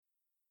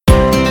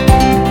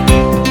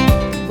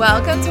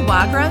Welcome to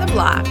Walk Around the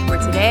Block, where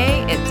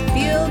today it's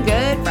Feel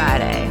Good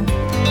Friday.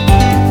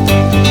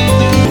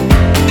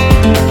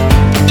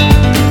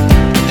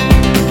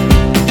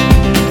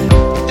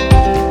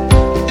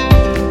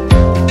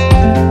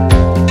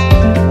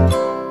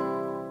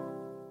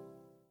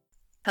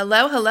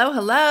 Hello, hello,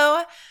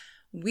 hello.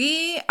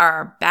 We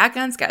are back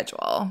on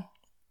schedule.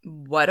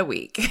 What a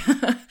week.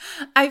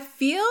 I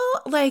feel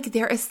like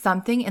there is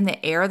something in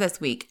the air this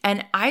week,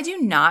 and I do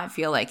not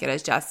feel like it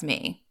is just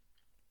me.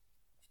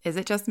 Is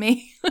it just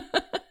me?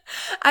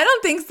 I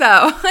don't think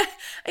so.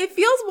 It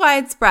feels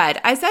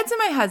widespread. I said to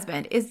my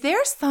husband, is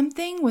there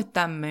something with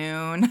the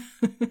moon?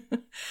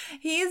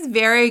 He's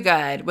very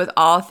good with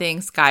all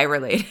things sky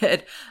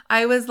related.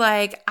 I was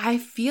like, I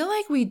feel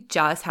like we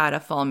just had a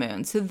full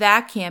moon, so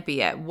that can't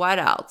be it. What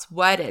else?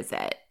 What is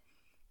it?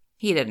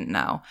 He didn't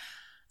know.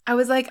 I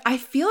was like, I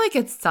feel like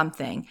it's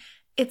something.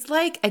 It's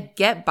like a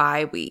get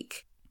by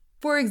week.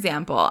 For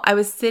example, I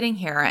was sitting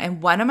here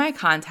and one of my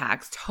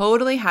contacts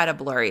totally had a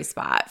blurry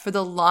spot for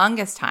the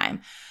longest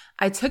time.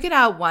 I took it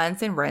out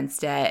once and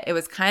rinsed it. It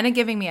was kind of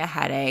giving me a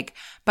headache,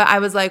 but I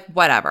was like,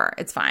 whatever,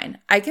 it's fine.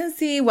 I can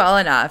see well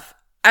enough.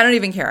 I don't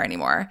even care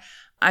anymore.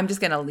 I'm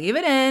just going to leave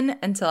it in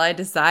until I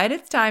decide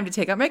it's time to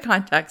take out my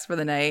contacts for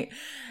the night,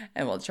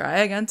 and we'll try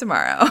again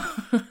tomorrow.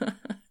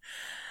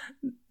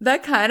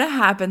 That kind of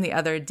happened the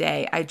other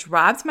day. I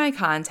dropped my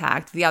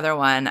contact, the other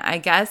one, I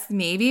guess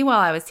maybe while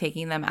I was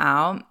taking them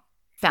out.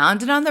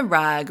 Found it on the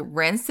rug,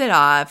 rinsed it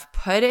off,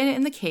 put it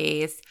in the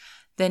case.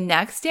 The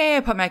next day, I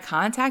put my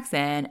contacts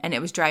in, and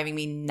it was driving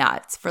me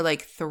nuts for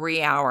like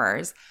 3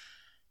 hours.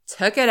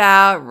 Took it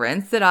out,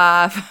 rinsed it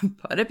off,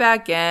 put it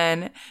back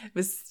in. It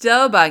was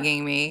still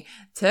bugging me.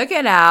 Took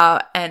it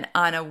out, and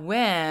on a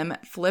whim,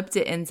 flipped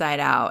it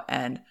inside out.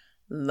 And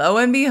lo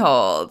and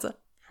behold,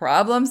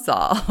 problem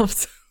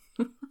solved.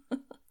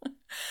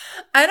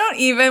 I don't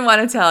even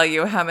want to tell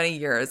you how many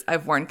years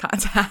I've worn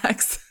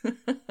contacts.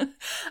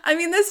 I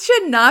mean, this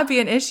should not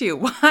be an issue.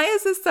 Why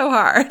is this so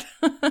hard?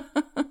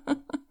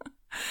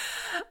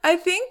 I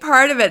think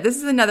part of it, this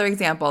is another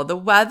example. The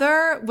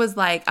weather was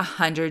like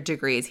 100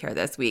 degrees here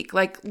this week,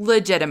 like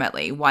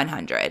legitimately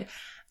 100.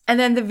 And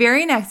then the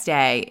very next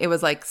day, it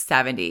was like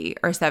 70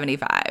 or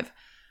 75.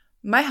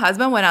 My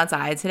husband went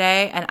outside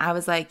today and I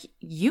was like,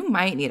 you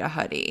might need a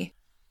hoodie.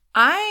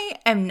 I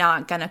am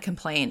not going to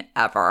complain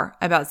ever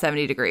about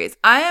 70 degrees.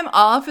 I am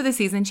all for the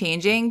season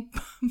changing,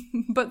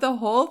 but the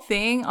whole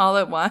thing all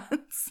at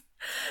once,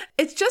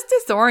 it's just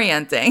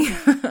disorienting.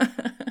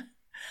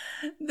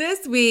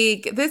 This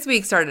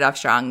week started off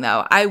strong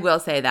though. I will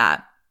say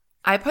that.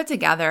 I put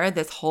together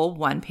this whole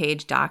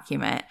one-page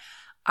document.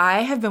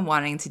 I have been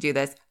wanting to do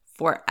this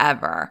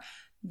forever.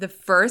 The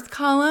first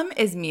column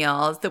is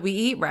meals that we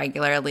eat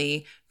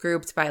regularly,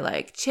 grouped by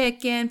like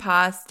chicken,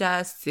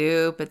 pasta,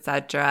 soup,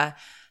 etc.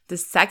 The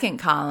second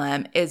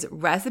column is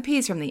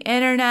recipes from the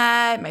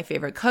internet, my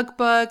favorite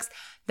cookbooks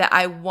that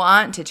I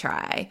want to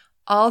try,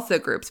 also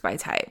grouped by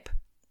type.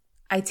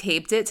 I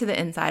taped it to the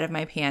inside of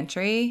my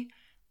pantry,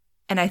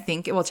 and I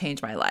think it will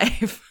change my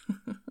life.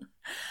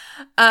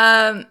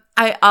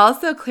 I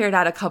also cleared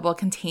out a couple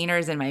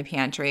containers in my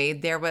pantry.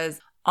 There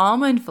was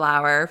almond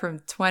flour from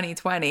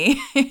 2020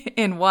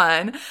 in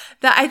one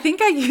that I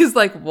think I used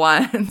like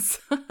once.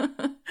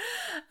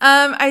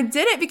 I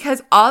did it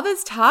because all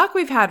this talk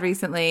we've had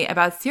recently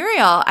about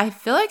cereal, I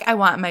feel like I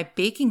want my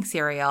baking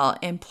cereal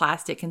in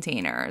plastic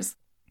containers.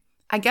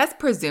 I guess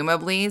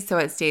presumably so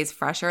it stays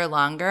fresher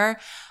longer,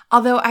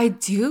 although I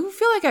do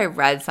feel like I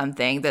read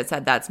something that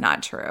said that's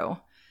not true.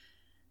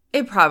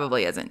 It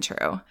probably isn't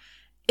true.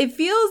 It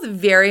feels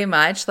very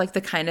much like the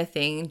kind of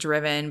thing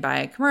driven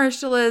by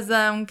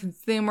commercialism,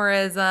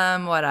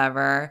 consumerism,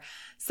 whatever.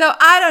 So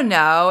I don't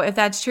know if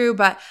that's true,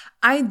 but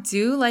I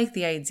do like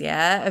the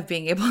idea of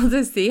being able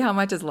to see how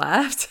much is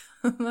left.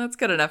 That's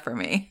good enough for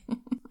me.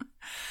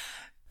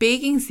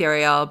 Baking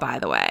cereal, by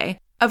the way,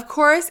 of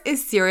course,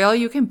 is cereal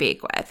you can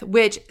bake with,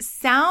 which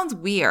sounds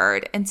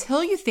weird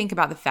until you think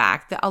about the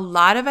fact that a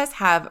lot of us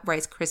have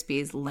Rice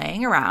Krispies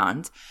laying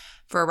around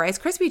for Rice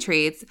Krispie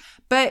treats,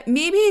 but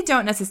maybe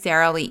don't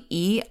necessarily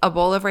eat a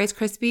bowl of Rice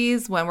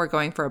Krispies when we're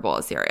going for a bowl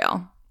of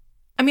cereal.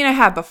 I mean, I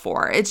have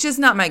before. It's just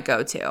not my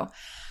go-to.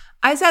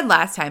 I said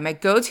last time, my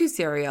go-to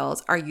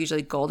cereals are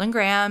usually Golden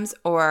Grahams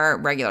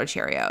or regular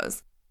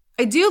Cheerios.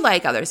 I do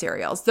like other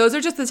cereals. Those are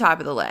just the top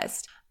of the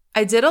list.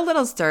 I did a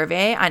little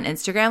survey on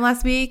Instagram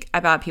last week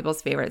about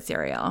people's favorite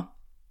cereal.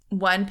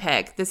 One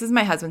pick, this is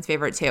my husband's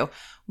favorite too,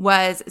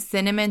 was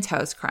Cinnamon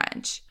Toast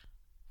Crunch.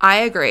 I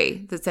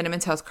agree that Cinnamon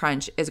Toast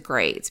Crunch is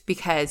great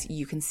because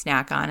you can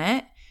snack on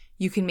it,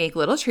 you can make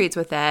little treats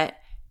with it,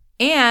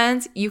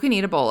 and you can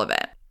eat a bowl of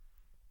it.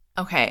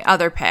 Okay,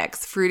 other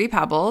picks. Fruity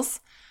Pebbles,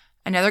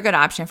 another good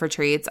option for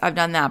treats. I've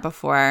done that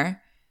before.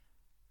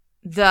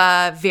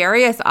 The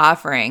various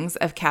offerings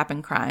of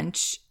Cap'n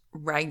Crunch,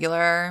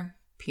 regular,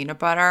 peanut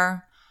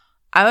butter.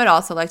 I would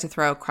also like to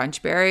throw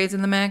Crunch Berries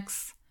in the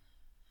mix.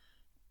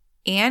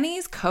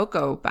 Annie's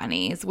Cocoa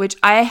Bunnies, which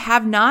I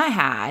have not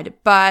had,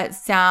 but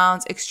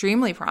sounds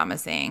extremely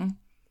promising.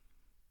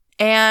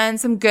 and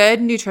some good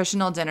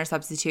nutritional dinner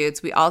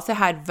substitutes. We also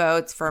had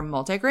votes for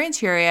multigrain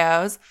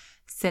Cheerios,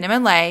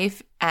 Cinnamon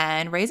Life,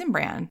 and Raisin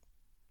Bran.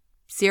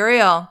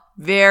 Cereal,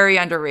 very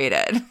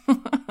underrated.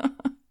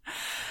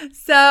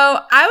 So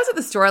I was at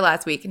the store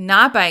last week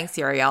not buying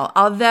cereal,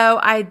 although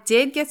I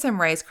did get some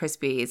Rice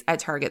Krispies at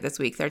Target this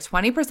week. They're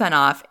 20%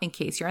 off in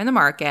case you're in the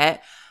market.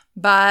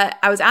 But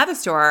I was at the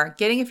store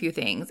getting a few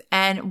things,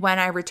 and when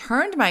I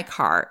returned my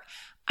cart,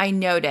 I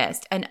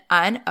noticed an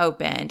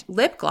unopened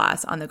lip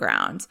gloss on the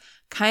ground,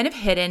 kind of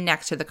hidden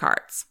next to the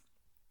carts.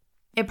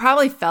 It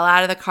probably fell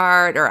out of the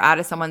cart or out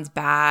of someone's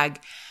bag.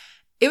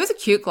 It was a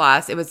cute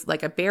gloss. It was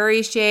like a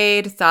berry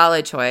shade,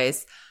 solid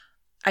choice.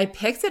 I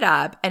picked it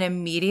up and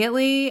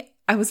immediately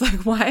I was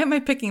like, why am I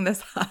picking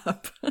this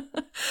up? I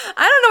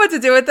don't know what to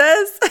do with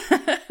this.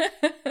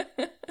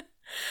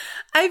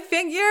 I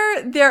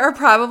figure there are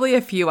probably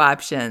a few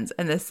options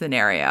in this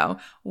scenario.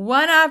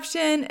 One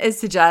option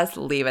is to just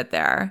leave it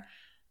there.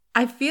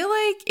 I feel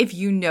like if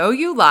you know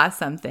you lost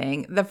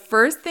something, the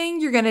first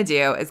thing you're going to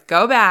do is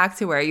go back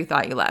to where you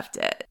thought you left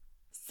it.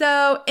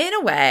 So in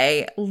a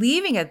way,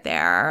 leaving it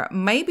there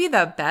might be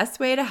the best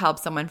way to help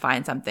someone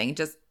find something.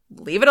 Just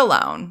leave it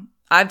alone.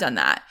 I've done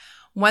that.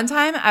 One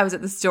time I was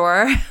at the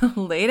store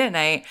late at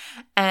night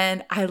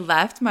and I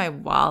left my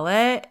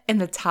wallet in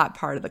the top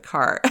part of the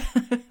cart.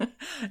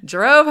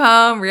 Drove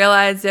home,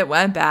 realized it,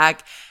 went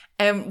back,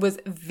 and was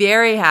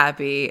very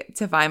happy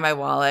to find my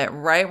wallet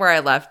right where I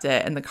left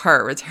it in the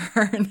cart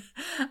return.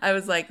 I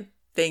was like,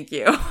 thank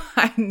you.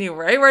 I knew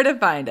right where to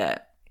find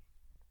it.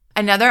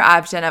 Another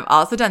option, I've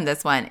also done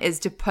this one, is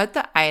to put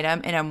the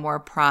item in a more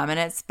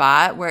prominent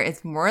spot where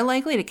it's more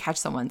likely to catch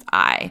someone's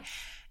eye.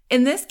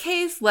 In this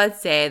case,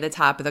 let's say the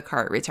top of the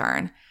cart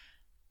return.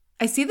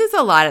 I see this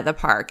a lot at the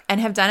park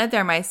and have done it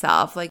there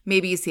myself. Like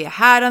maybe you see a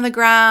hat on the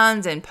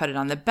ground and put it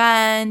on the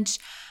bench.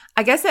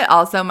 I guess it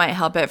also might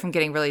help it from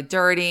getting really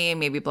dirty,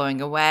 maybe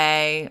blowing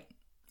away.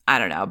 I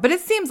don't know, but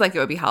it seems like it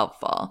would be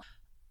helpful.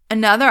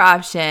 Another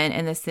option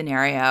in this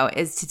scenario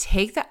is to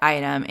take the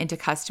item into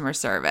customer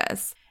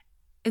service.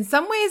 In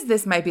some ways,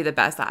 this might be the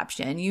best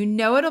option. You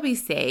know it'll be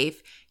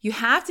safe. You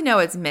have to know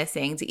it's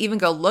missing to even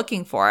go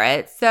looking for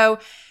it. So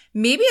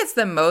maybe it's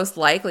the most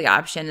likely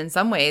option in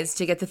some ways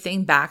to get the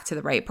thing back to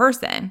the right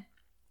person.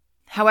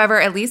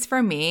 However, at least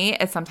for me,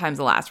 it's sometimes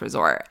a last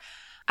resort.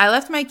 I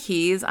left my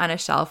keys on a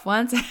shelf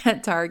once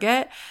at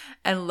Target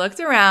and looked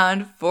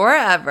around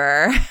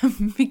forever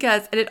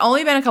because it had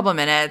only been a couple of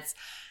minutes,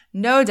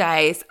 no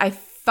dice. I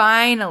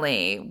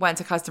finally went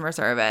to customer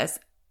service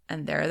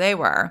and there they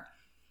were.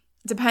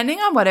 Depending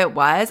on what it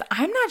was,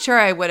 I'm not sure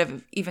I would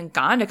have even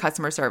gone to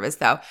customer service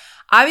though.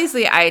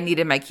 Obviously, I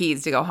needed my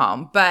keys to go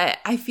home, but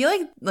I feel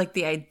like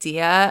the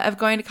idea of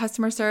going to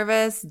customer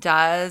service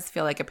does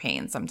feel like a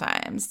pain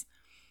sometimes.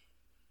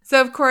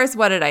 So of course,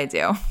 what did I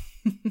do?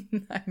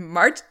 I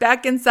marched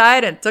back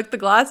inside and took the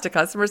gloss to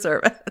customer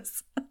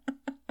service.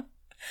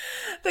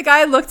 The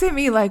guy looked at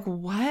me like,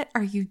 what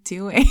are you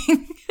doing?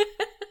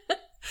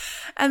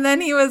 And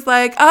then he was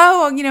like,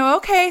 oh,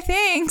 okay,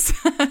 thanks.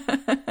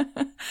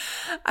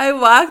 I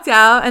walked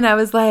out and I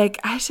was like,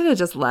 I should have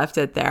just left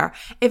it there.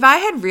 If I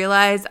had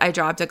realized I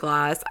dropped a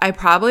gloss, I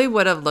probably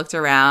would have looked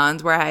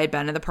around where I had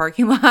been in the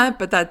parking lot,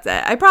 but that's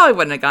it. I probably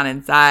wouldn't have gone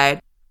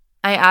inside.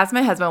 I asked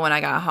my husband when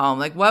I got home,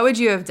 like, what would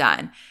you have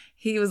done?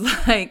 He was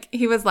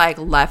like,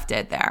 left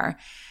it there.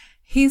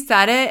 He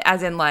said it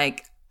as in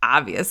like,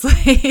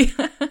 obviously.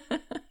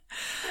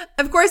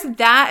 Of course,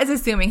 that is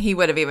assuming he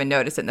would have even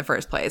noticed it in the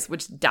first place,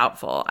 which is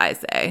doubtful, I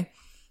say.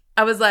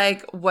 I was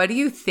like, what do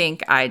you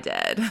think I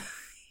did?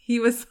 He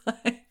was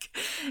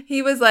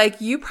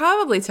like, you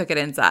probably took it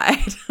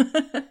inside.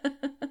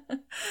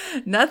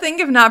 Nothing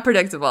if not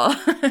predictable.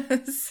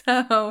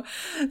 So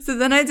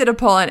then I did a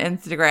poll on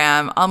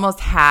Instagram.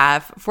 Almost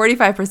half,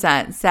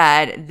 45%,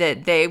 said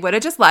that they would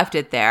have just left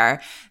it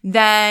there.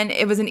 Then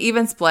it was an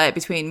even split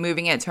between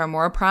moving it to a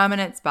more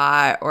prominent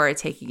spot or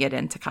taking it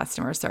into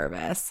customer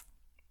service.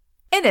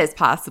 It is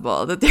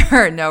possible that there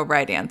are no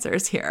right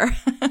answers here.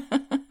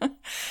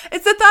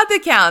 It's the thought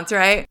that counts,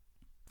 right?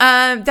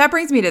 That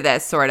brings me to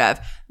this, sort of.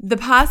 The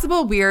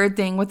possible weird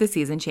thing with the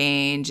season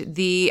change,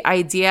 the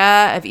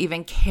idea of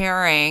even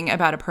caring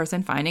about a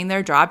person finding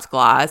their dropped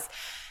gloss,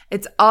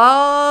 it's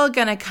all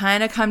going to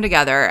kind of come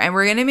together. And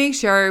we're going to make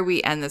sure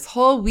we end this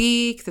whole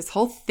week, this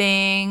whole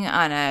thing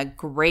on a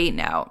great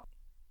note.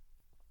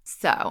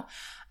 So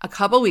a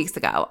couple weeks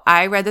ago,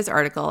 I read this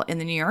article in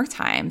the New York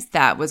Times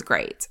that was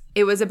great.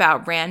 It was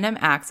about random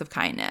acts of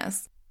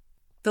kindness.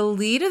 The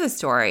lead of the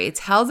story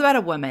tells about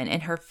a woman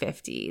in her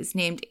 50s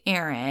named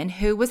Erin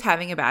who was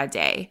having a bad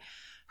day.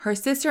 Her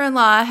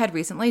sister-in-law had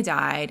recently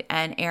died,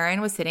 and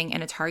Erin was sitting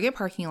in a Target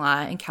parking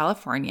lot in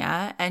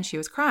California, and she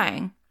was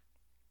crying.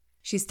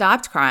 She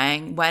stopped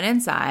crying, went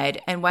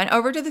inside, and went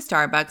over to the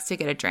Starbucks to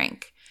get a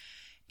drink.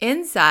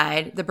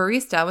 Inside, the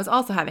barista was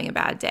also having a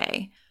bad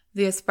day.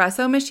 The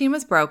espresso machine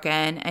was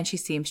broken, and she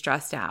seemed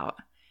stressed out.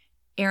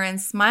 Erin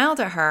smiled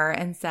at her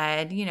and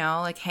said,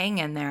 hang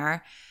in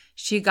there.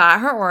 She got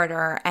her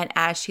order, and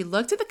as she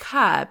looked at the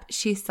cup,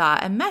 she saw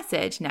a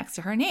message next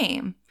to her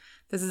name.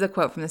 This is a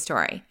quote from the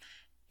story.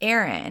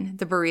 Erin,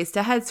 the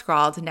barista, had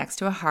scrawled next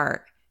to a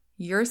heart,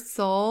 "Your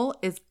soul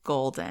is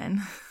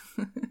golden."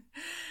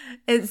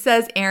 It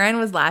says Erin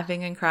was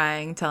laughing and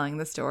crying, telling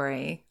the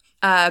story.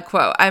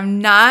 Quote, "I'm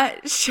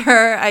not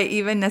sure I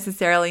even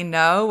necessarily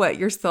know what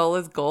your soul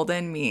is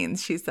golden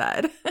means," she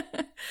said.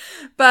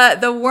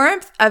 But the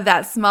warmth of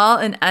that small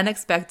and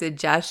unexpected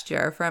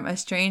gesture from a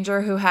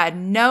stranger who had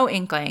no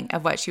inkling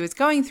of what she was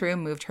going through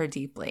moved her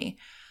deeply.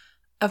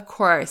 "Of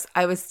course,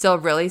 I was still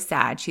really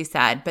sad," she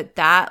said, "but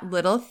that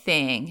little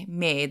thing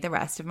made the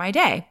rest of my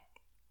day."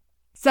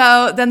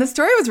 So then the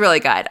story was really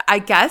good. I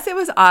guess it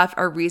was off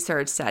a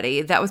research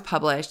study that was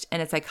published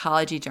in a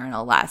psychology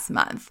journal last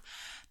month.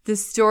 The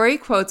story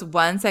quotes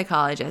one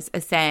psychologist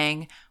as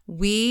saying,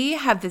 "We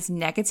have this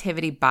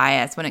negativity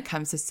bias when it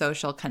comes to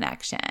social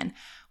connection.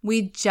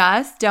 We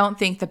just don't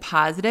think the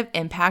positive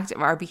impact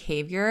of our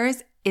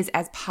behaviors is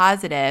as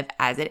positive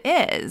as it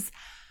is."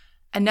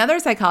 Another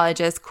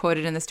psychologist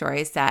quoted in the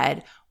story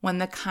said, "When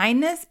the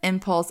kindness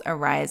impulse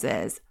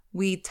arises,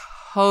 we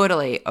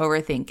totally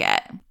overthink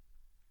it."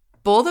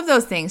 Both of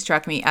those things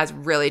struck me as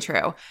really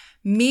true.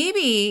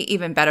 Maybe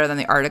even better than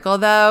the article,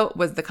 though,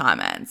 was the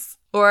comments.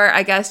 Or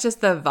I guess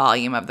just the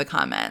volume of the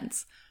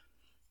comments.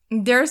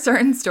 There are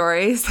certain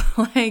stories,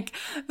 like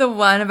the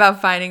one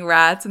about finding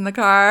rats in the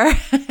car.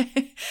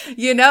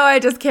 I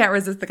just can't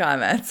resist the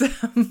comments.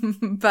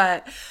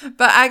 But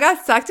I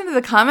got sucked into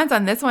the comments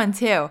on this one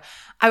too.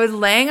 I was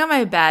laying on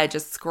my bed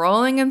just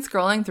scrolling and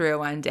scrolling through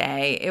one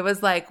day. It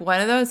was like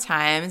one of those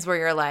times where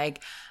you're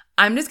like,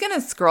 I'm just going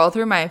to scroll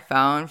through my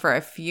phone for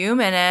a few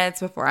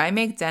minutes before I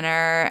make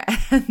dinner.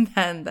 And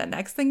then the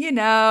next thing you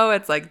know,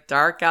 it's like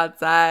dark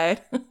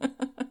outside.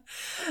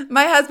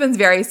 My husband's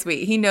very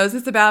sweet. He knows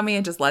this about me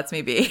and just lets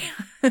me be.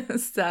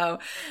 So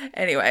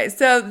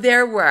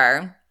there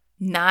were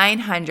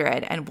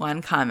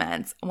 901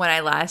 comments when I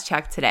last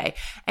checked today.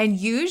 And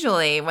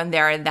usually when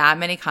there are that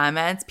many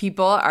comments,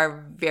 people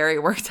are very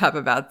worked up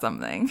about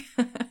something.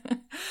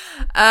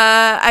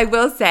 I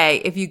will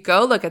say, if you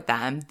go look at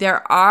them,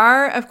 there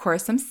are, of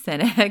course, some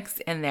cynics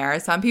in there.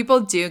 Some people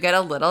do get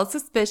a little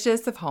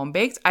suspicious of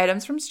home-baked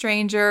items from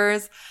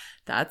strangers.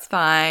 That's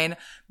fine.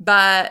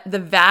 But the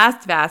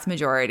vast, vast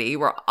majority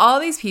were all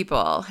these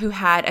people who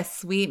had a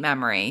sweet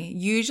memory,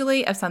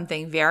 usually of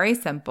something very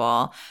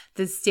simple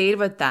that stayed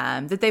with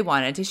them that they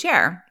wanted to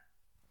share.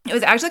 It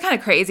was actually kind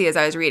of crazy as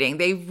I was reading.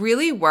 They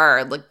really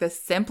were like the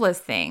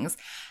simplest things.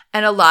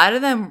 And a lot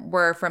of them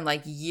were from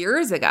like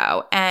years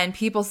ago, and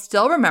people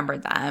still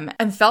remembered them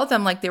and felt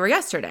them like they were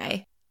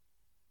yesterday.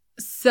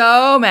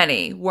 So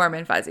many warm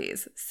and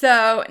fuzzies.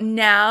 So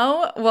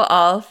now we'll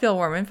all feel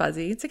warm and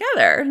fuzzy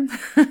together.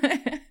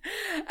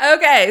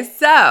 Okay,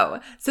 so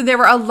there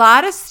were a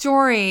lot of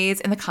stories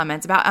in the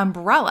comments about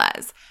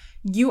umbrellas.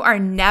 You are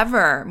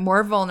never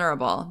more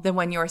vulnerable than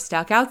when you are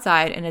stuck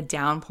outside in a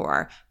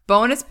downpour.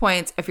 Bonus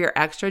points if you're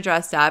extra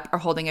dressed up or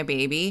holding a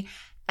baby.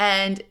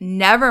 And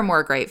never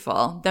more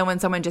grateful than when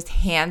someone just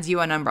hands you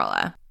an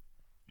umbrella.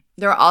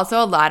 There are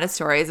also a lot of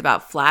stories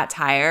about flat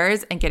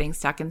tires and getting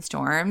stuck in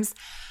storms.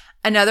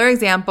 Another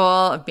example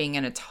of being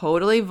in a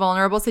totally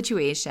vulnerable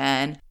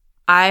situation.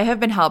 I have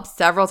been helped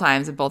several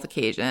times on both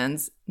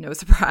occasions. No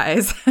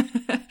surprise.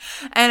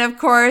 And of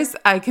course,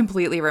 I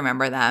completely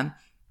remember them.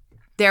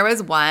 There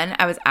was one,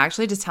 I was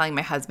actually just telling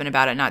my husband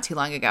about it not too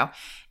long ago.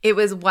 It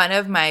was one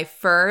of my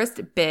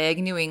first big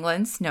New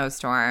England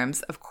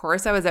snowstorms. Of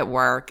course, I was at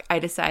work. I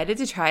decided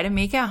to try to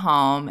make it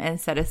home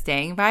instead of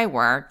staying by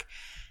work.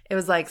 It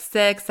was like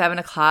 6, 7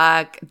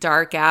 o'clock,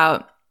 dark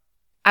out.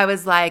 I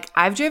was like,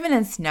 I've driven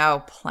in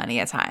snow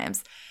plenty of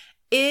times.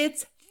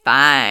 It's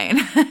fine.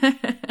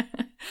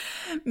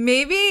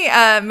 Maybe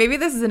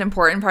this is an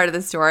important part of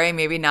the story,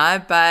 maybe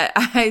not, but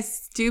I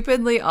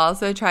stupidly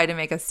also tried to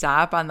make a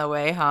stop on the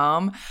way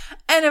home.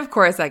 And of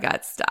course, I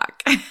got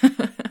stuck.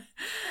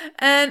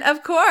 And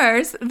of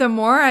course, the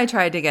more I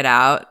tried to get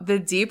out, the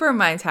deeper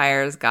my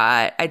tires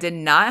got. I did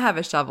not have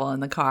a shovel in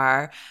the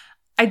car.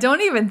 I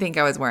don't even think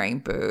I was wearing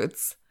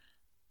boots.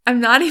 I'm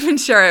not even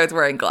sure I was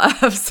wearing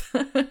gloves.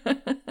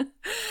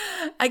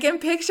 I can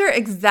picture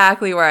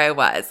exactly where I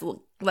was,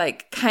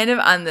 like kind of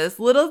on this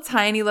little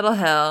tiny little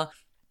hill.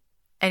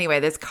 Anyway,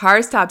 this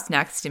car stops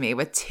next to me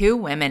with 2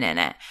 women in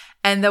it.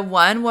 And the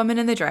one woman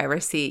in the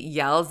driver's seat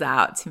yells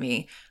out to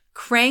me,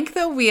 "Crank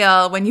the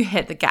wheel when you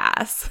hit the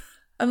gas."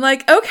 I'm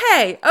like,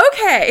 okay.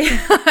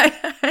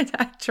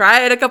 I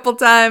try it a couple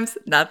times,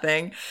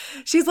 nothing.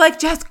 She's like,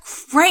 "Just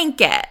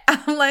crank it."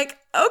 I'm like,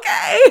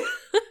 okay.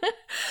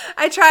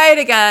 I try it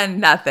again,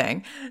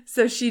 nothing.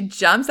 So she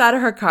jumps out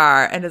of her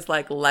car and is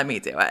like, "Let me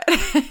do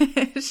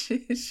it."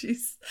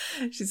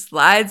 She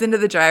slides into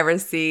the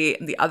driver's seat.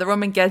 And the other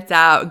woman gets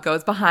out and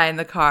goes behind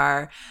the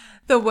car.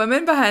 The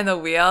woman behind the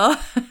wheel,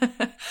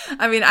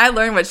 I mean, I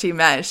learned what she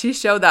meant. She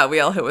showed that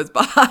wheel who was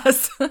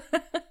boss.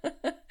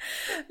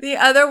 The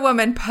other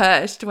woman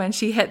pushed when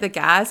she hit the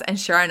gas, and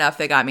sure enough,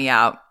 they got me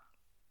out.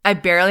 I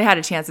barely had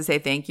a chance to say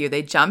thank you.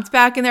 They jumped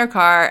back in their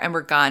car and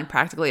were gone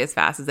practically as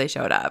fast as they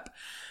showed up.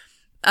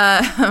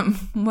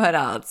 What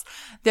else?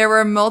 There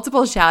were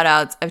multiple shout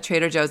outs of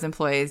Trader Joe's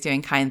employees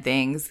doing kind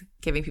things.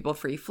 giving people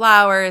free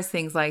flowers,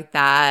 things like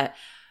that.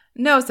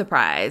 No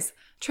surprise.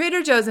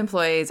 Trader Joe's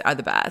employees are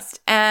the best.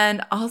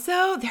 And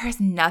also, there is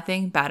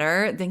nothing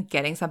better than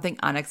getting something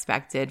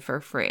unexpected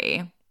for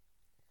free.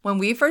 When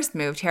we first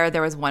moved here,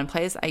 there was one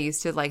place I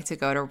used to like to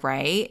go to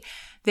write.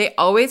 They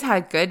always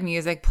had good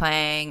music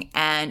playing,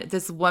 and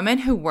this woman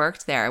who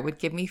worked there would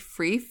give me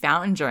free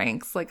fountain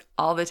drinks like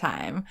all the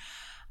time.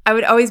 I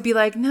would always be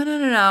like,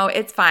 no,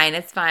 it's fine.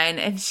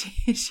 And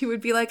she would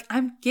be like,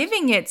 I'm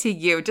giving it to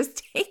you.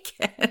 Just take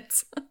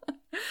it.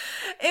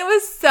 It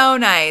was so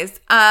nice.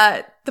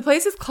 The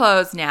place is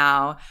closed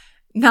now,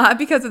 not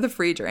because of the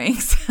free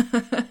drinks.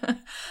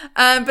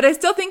 But I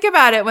still think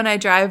about it when I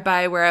drive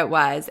by where it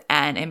was,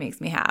 and it makes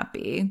me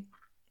happy.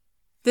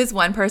 This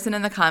one person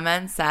in the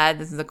comments said,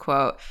 this is a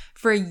quote,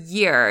 "For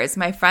years,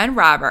 my friend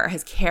Robert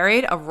has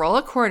carried a roll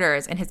of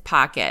quarters in his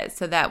pocket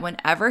so that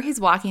whenever he's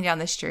walking down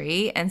the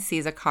street and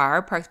sees a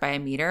car parked by a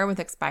meter with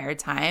expired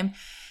time,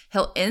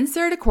 he'll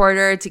insert a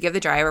quarter to give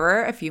the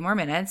driver a few more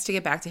minutes to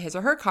get back to his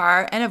or her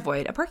car and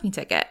avoid a parking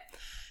ticket.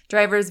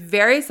 Drivers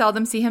very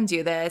seldom see him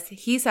do this.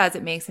 He says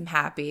it makes him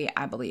happy.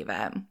 I believe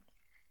it."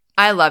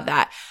 I love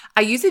that.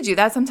 I used to do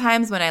that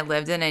sometimes when I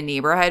lived in a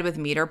neighborhood with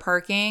meter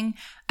parking.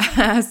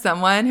 As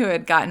someone who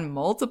had gotten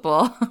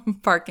multiple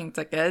parking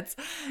tickets,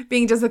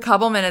 being just a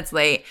couple minutes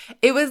late,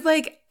 it was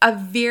like a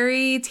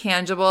very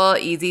tangible,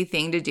 easy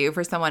thing to do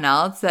for someone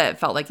else that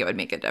felt like it would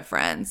make a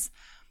difference.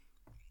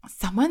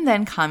 Someone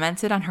then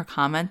commented on her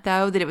comment,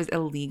 though, that it was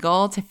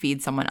illegal to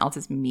feed someone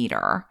else's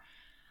meter.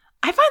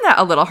 I find that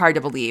a little hard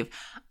to believe.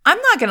 I'm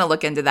not going to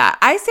look into that.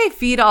 I say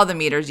feed all the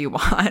meters you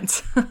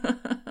want.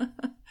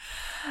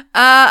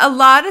 A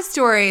lot of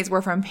stories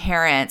were from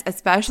parents,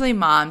 especially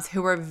moms,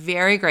 who were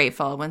very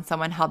grateful when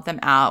someone helped them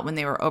out when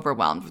they were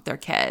overwhelmed with their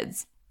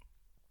kids.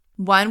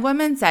 One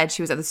woman said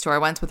she was at the store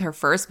once with her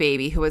first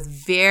baby who was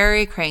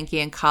very cranky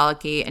and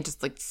colicky and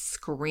just like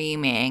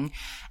screaming.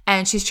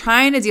 And she's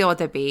trying to deal with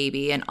the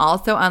baby and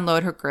also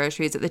unload her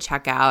groceries at the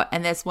checkout.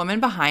 And this woman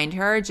behind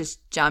her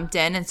just jumped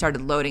in and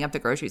started loading up the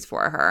groceries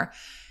for her.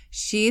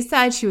 She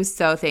said she was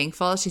so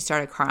thankful she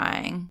started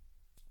crying.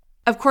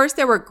 Of course,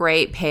 there were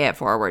great pay it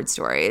forward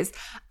stories.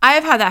 I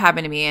have had that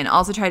happen to me and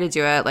also tried to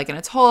do it like in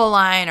a toll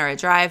line or a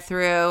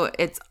drive-through.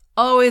 It's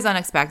always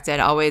unexpected,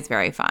 always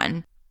very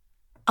fun.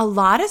 A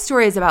lot of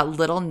stories about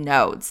little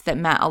notes that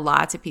meant a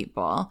lot to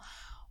people.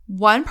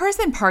 One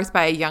person parked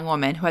by a young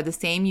woman who had the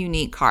same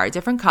unique car,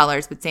 different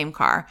colors, but same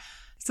car.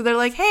 So they're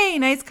like, "Hey,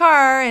 nice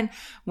car," and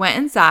went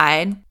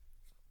inside.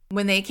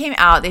 When they came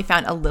out, they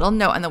found a little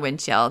note on the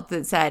windshield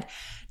that said,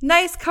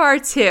 "Nice car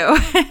too.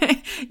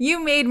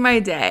 You made my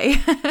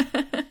day."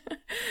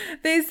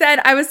 They said,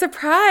 "I was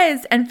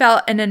surprised and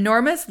felt an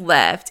enormous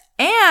lift,"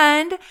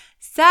 and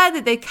said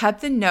that they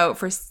kept the note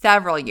for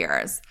several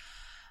years.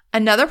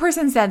 Another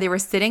person said they were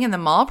sitting in the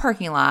mall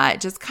parking lot,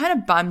 just kind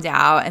of bummed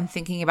out and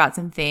thinking about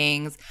some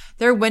things.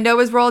 Their window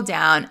was rolled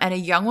down and a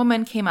young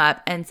woman came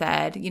up and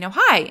said,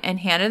 "Hi," and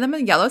handed them a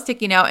yellow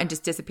sticky note and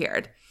just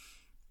disappeared.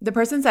 The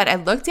person said, "I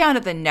looked down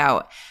at the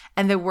note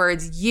and the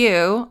words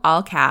 'you,'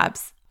 all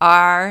caps,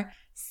 are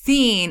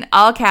seen,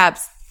 all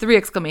caps, 3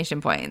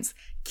 exclamation points.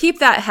 Keep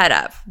that head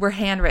up," were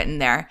handwritten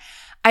there.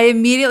 I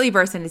immediately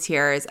burst into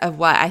tears of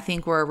what I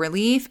think were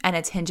relief and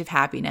a tinge of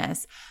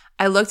happiness.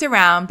 I looked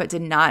around but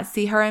did not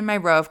see her in my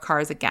row of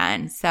cars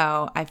again,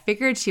 so I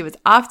figured she was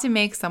off to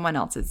make someone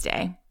else's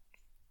day.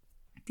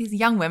 These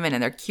young women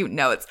and their cute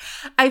notes.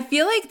 I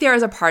feel like there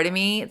is a part of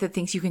me that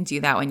thinks you can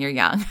do that when you're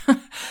young.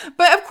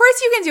 But of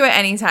course you can do it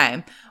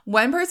anytime.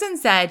 One person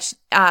said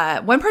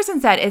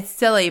it's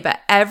silly, but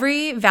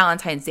every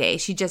Valentine's Day,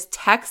 she just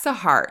texts a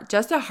heart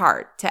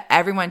to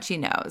everyone she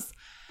knows.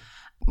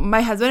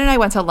 My husband and I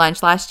went to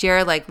lunch last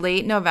year, like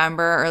late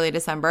November, early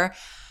December.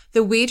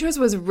 The waitress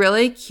was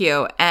really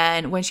cute,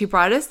 and when she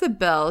brought us the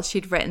bill,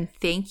 she'd written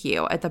 "thank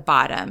you" at the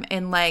bottom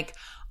in like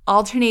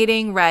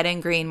alternating red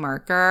and green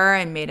marker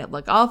and made it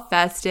look all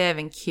festive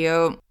and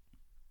cute.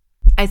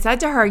 I said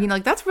to her,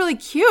 that's really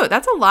cute.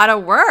 That's a lot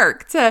of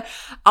work to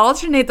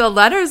alternate the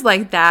letters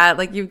like that.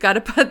 Like you've got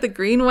to put the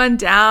green one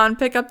down,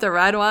 pick up the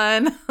red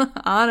one,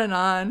 on and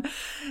on.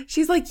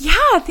 She's like,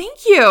 "Yeah,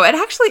 thank you. It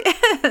actually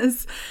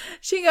is."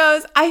 She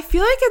goes, "I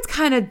feel like it's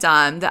kind of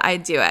dumb that I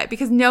do it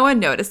because no one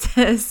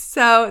notices.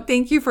 So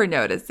thank you for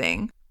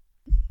noticing."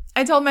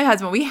 I told my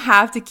husband we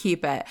have to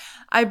keep it.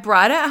 I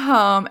brought it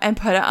home and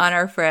put it on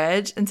our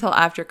fridge until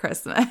after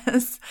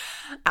Christmas.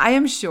 I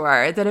am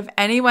sure that if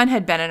anyone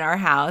had been in our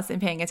house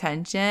and paying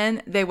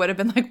attention, they would have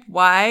been like,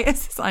 "Why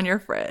is this on your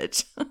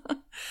fridge?"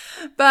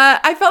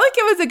 But I felt like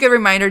it was a good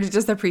reminder to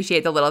just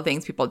appreciate the little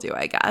things people do,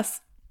 I guess.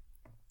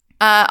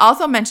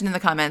 Also mentioned in the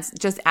comments,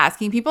 just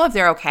asking people if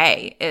they're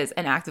okay is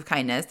an act of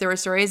kindness. There were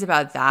stories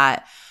about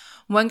that.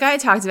 One guy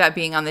talked about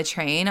being on the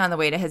train on the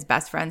way to his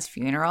best friend's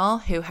funeral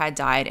who had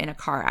died in a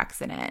car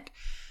accident.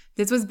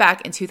 This was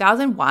back in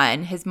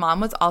 2001. His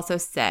mom was also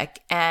sick,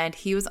 and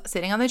he was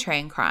sitting on the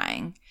train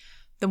crying.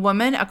 The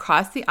woman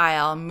across the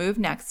aisle moved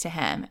next to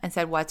him and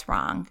said, "What's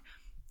wrong?"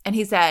 And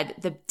he said,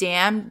 "The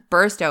dam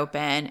burst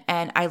open,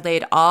 and I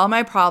laid all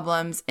my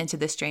problems into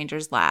the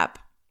stranger's lap."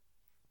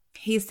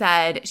 He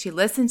said she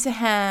listened to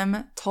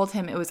him, told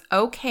him it was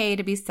okay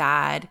to be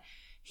sad.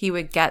 He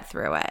would get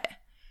through it.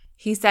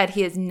 He said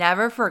he has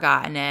never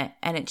forgotten it,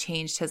 and it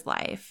changed his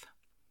life.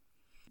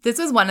 This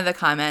was one of the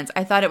comments.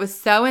 I thought it was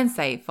so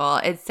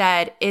insightful. It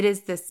said, it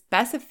is the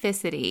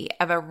specificity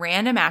of a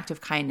random act of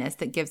kindness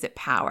that gives it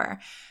power,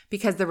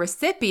 because the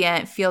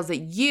recipient feels that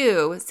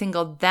you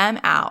singled them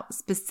out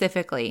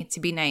specifically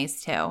to be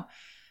nice to.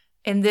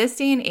 In this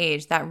day and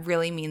age, that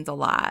really means a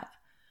lot.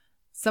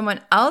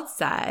 Someone else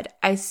said,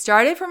 I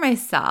started for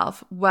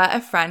myself what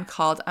a friend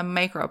called a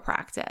micro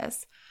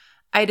practice.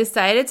 I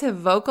decided to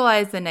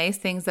vocalize the nice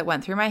things that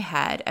went through my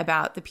head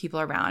about the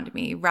people around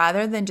me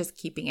rather than just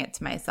keeping it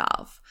to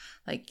myself.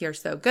 Like, you're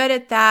so good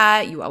at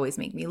that. You always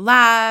make me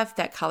laugh.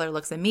 That color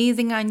looks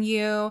amazing on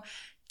you.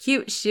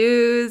 Cute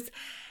shoes.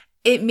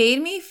 It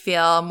made me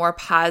feel more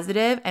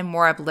positive and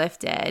more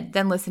uplifted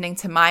than listening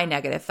to my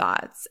negative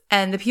thoughts.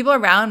 And the people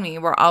around me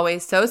were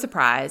always so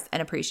surprised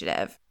and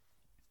appreciative.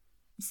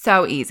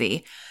 So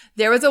easy.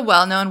 There was a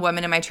well-known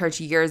woman in my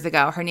church years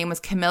ago. Her name was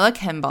Camilla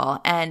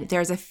Kimball, and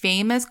there's a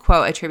famous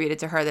quote attributed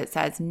to her that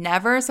says,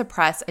 never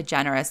suppress a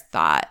generous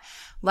thought.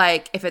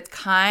 Like, if it's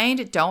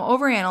kind, don't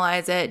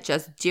overanalyze it.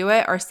 Just do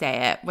it or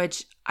say it,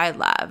 which I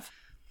love.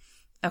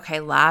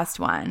 Okay, last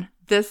one.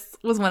 This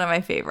was one of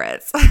my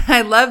favorites.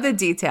 I love the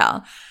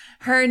detail.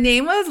 Her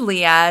name was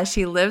Leah.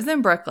 She lives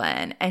in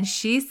Brooklyn, and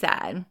she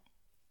said,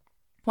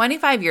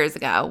 25 years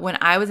ago, when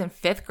I was in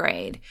 5th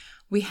grade,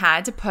 we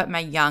had to put my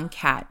young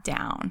cat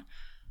down.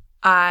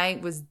 I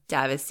was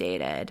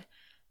devastated.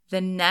 The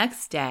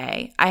next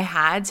day, I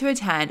had to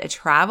attend a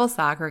travel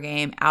soccer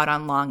game out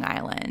on Long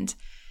Island.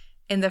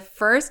 In the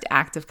first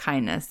act of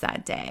kindness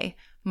that day,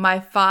 my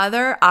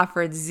father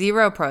offered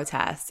zero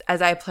protest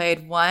as I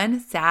played one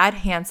sad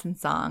Hanson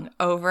song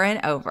over and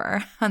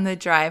over on the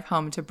drive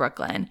home to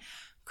Brooklyn,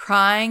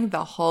 crying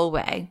the whole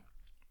way.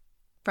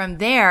 From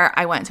there,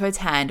 I went to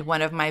attend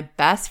one of my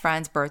best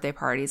friend's birthday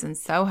parties in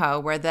Soho,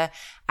 where the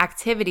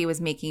activity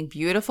was making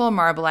beautiful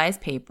marbleized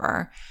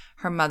paper.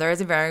 Her mother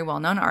is a very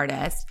well-known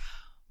artist.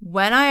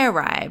 When I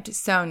arrived,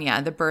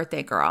 Sonia, the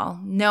birthday girl,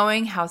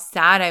 knowing how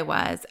sad I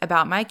was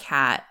about my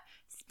cat,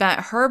 spent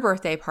her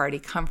birthday party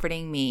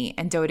comforting me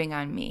and doting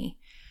on me.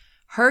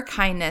 Her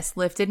kindness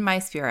lifted my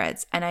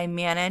spirits, and I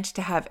managed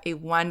to have a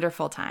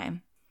wonderful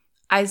time.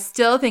 I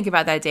still think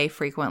about that day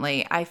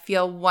frequently. I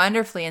feel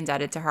wonderfully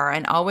indebted to her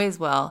and always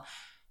will,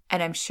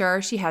 and I'm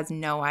sure she has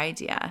no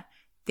idea.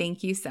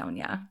 Thank you,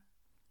 Sonia.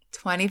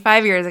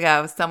 25 years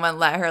ago, someone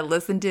let her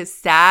listen to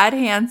sad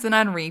Hanson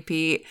on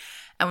repeat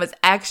and was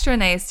extra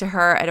nice to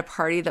her at a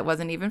party that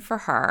wasn't even for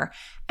her,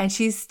 and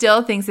she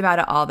still thinks about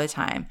it all the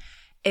time.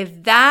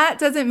 If that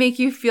doesn't make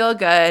you feel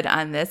good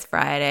on this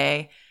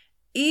Friday,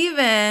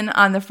 even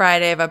on the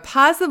Friday of a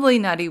possibly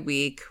nutty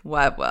week,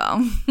 what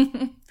will?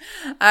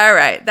 All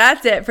right,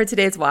 that's it for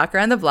today's Walk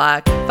Around the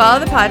Block. Follow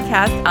the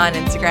podcast on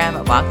Instagram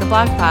at Walk the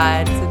Block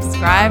Pod.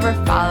 Subscribe or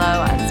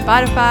follow on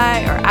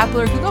Spotify or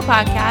Apple or Google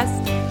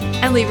Podcasts,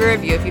 and leave a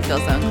review if you feel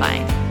so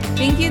inclined.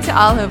 Thank you to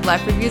all who have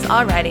left reviews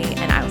already,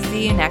 and I will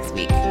see you next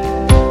week.